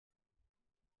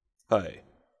Hi,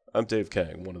 I'm Dave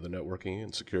Kang, one of the networking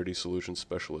and security solutions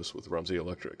specialists with Rumsey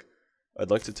Electric. I'd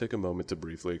like to take a moment to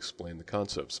briefly explain the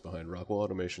concepts behind Rockwell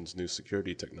Automation's new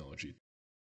security technology.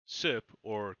 CIP,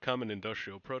 or Common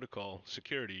Industrial Protocol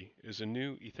Security, is a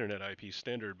new Ethernet IP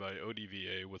standard by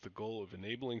ODVA with the goal of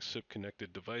enabling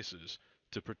CIP-connected devices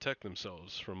to protect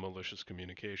themselves from malicious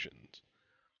communications.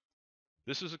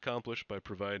 This is accomplished by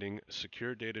providing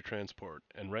secure data transport,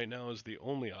 and right now is the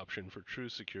only option for true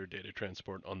secure data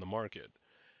transport on the market.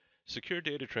 Secure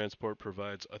data transport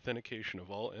provides authentication of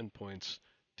all endpoints,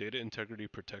 data integrity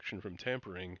protection from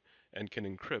tampering, and can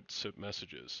encrypt CIP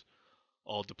messages.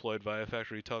 All deployed via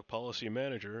FACTORYTALK Policy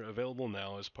Manager, available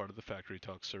now as part of the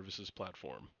FACTORYTALK Services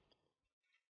platform.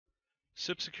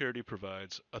 CIP Security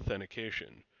provides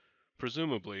authentication.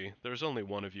 Presumably, there's only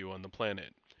one of you on the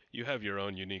planet. You have your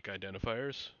own unique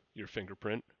identifiers, your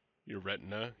fingerprint, your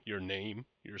retina, your name,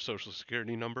 your social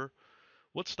security number.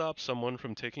 What stops someone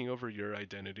from taking over your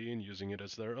identity and using it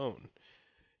as their own?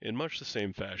 In much the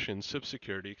same fashion, CIP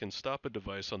Security can stop a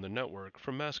device on the network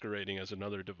from masquerading as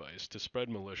another device to spread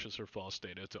malicious or false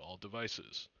data to all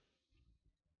devices.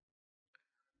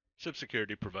 CIP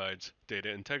Security provides data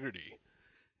integrity.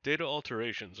 Data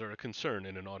alterations are a concern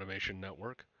in an automation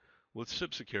network. With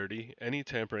CIP Security, any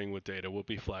tampering with data will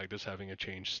be flagged as having a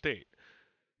changed state.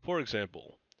 For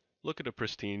example, look at a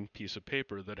pristine piece of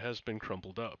paper that has been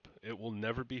crumpled up. It will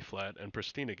never be flat and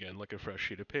pristine again like a fresh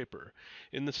sheet of paper.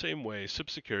 In the same way, CIP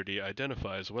Security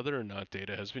identifies whether or not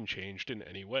data has been changed in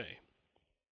any way.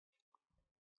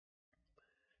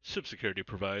 CIP Security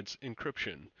provides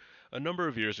encryption. A number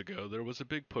of years ago, there was a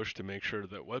big push to make sure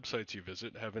that websites you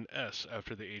visit have an S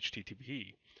after the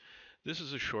HTTP. This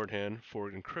is a shorthand for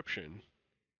encryption.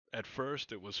 At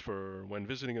first, it was for when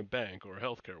visiting a bank or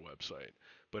healthcare website,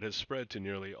 but has spread to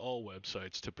nearly all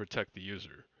websites to protect the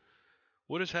user.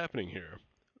 What is happening here?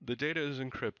 The data is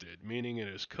encrypted, meaning it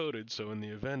is coded so in the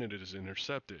event it is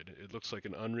intercepted, it looks like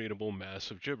an unreadable mass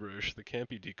of gibberish that can't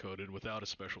be decoded without a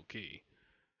special key.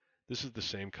 This is the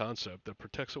same concept that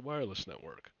protects a wireless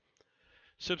network.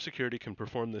 CIP Security can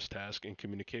perform this task in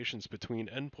communications between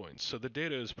endpoints, so the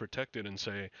data is protected and,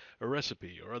 say, a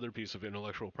recipe or other piece of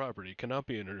intellectual property cannot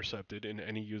be intercepted in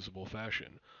any usable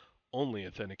fashion. Only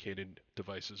authenticated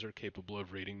devices are capable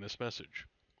of reading this message.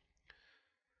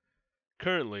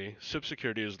 Currently, CIP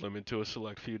Security is limited to a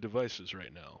select few devices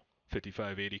right now: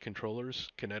 5580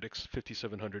 controllers, Kinetics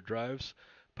 5700 drives,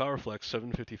 PowerFlex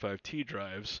 755T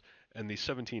drives, and the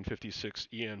 1756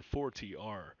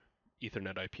 EN4TR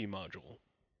Ethernet IP module.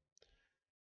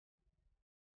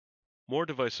 More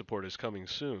device support is coming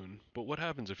soon, but what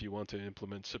happens if you want to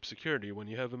implement CIP Security when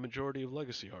you have a majority of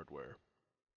legacy hardware?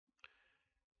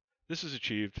 This is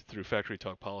achieved through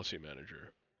FACTORYTALK Policy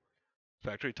Manager.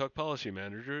 FACTORYTALK Policy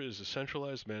Manager is a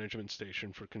centralized management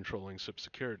station for controlling CIP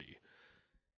Security.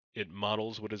 It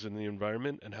models what is in the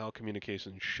environment and how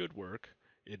communications should work.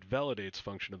 It validates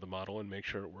function of the model and makes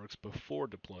sure it works before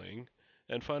deploying.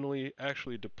 And finally,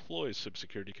 actually deploys CIP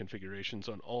Security configurations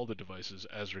on all the devices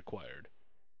as required.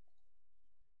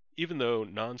 Even though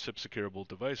non-CIP securable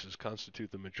devices constitute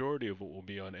the majority of what will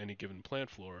be on any given plant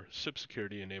floor, CIP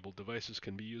Security-enabled devices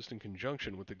can be used in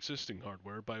conjunction with existing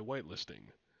hardware by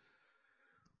whitelisting.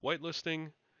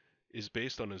 Whitelisting is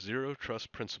based on a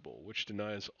zero-trust principle, which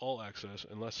denies all access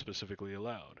unless specifically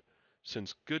allowed.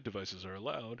 Since good devices are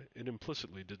allowed, it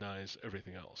implicitly denies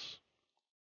everything else.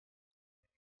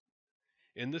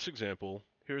 In this example,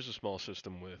 here's a small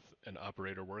system with an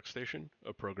operator workstation,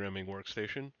 a programming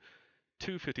workstation,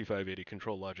 two 5580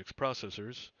 ControlLogix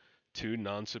processors, two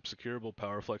non-CIP securable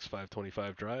PowerFlex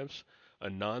 525 drives, a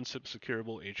non-CIP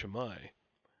securable HMI.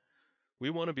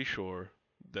 We want to be sure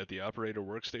that the operator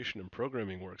workstation and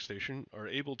programming workstation are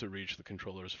able to reach the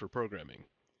controllers for programming.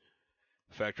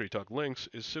 FACTORYTALK Links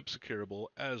is CIP securable,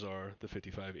 as are the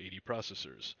 5580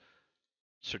 processors.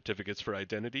 Certificates for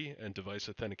identity and device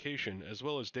authentication, as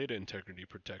well as data integrity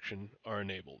protection, are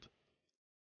enabled.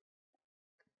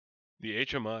 The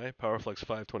HMI PowerFlex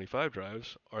 525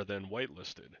 drives are then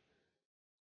whitelisted.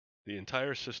 The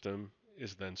entire system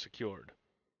is then secured.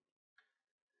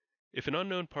 If an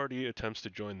unknown party attempts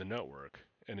to join the network,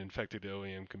 an infected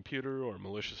OEM computer or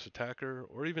malicious attacker,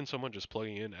 or even someone just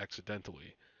plugging in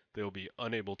accidentally, they will be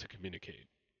unable to communicate.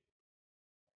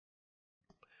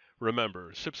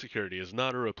 Remember, CIP Security is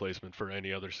not a replacement for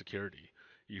any other security.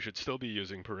 You should still be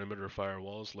using perimeter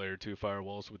firewalls, layer 2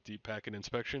 firewalls with deep packet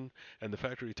inspection, and the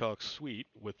FACTORYTALK suite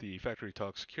with the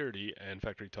FACTORYTALK Security and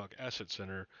FACTORYTALK Asset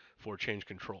Center for change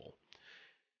control.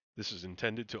 This is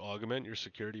intended to augment your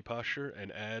security posture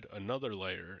and add another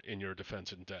layer in your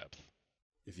defense in depth.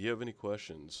 If you have any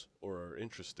questions or are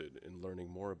interested in learning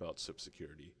more about CIP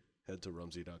Security, head to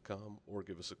rumsey.com or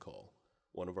give us a call.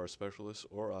 One of our specialists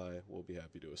or I will be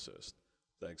happy to assist.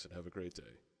 Thanks and have a great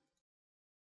day.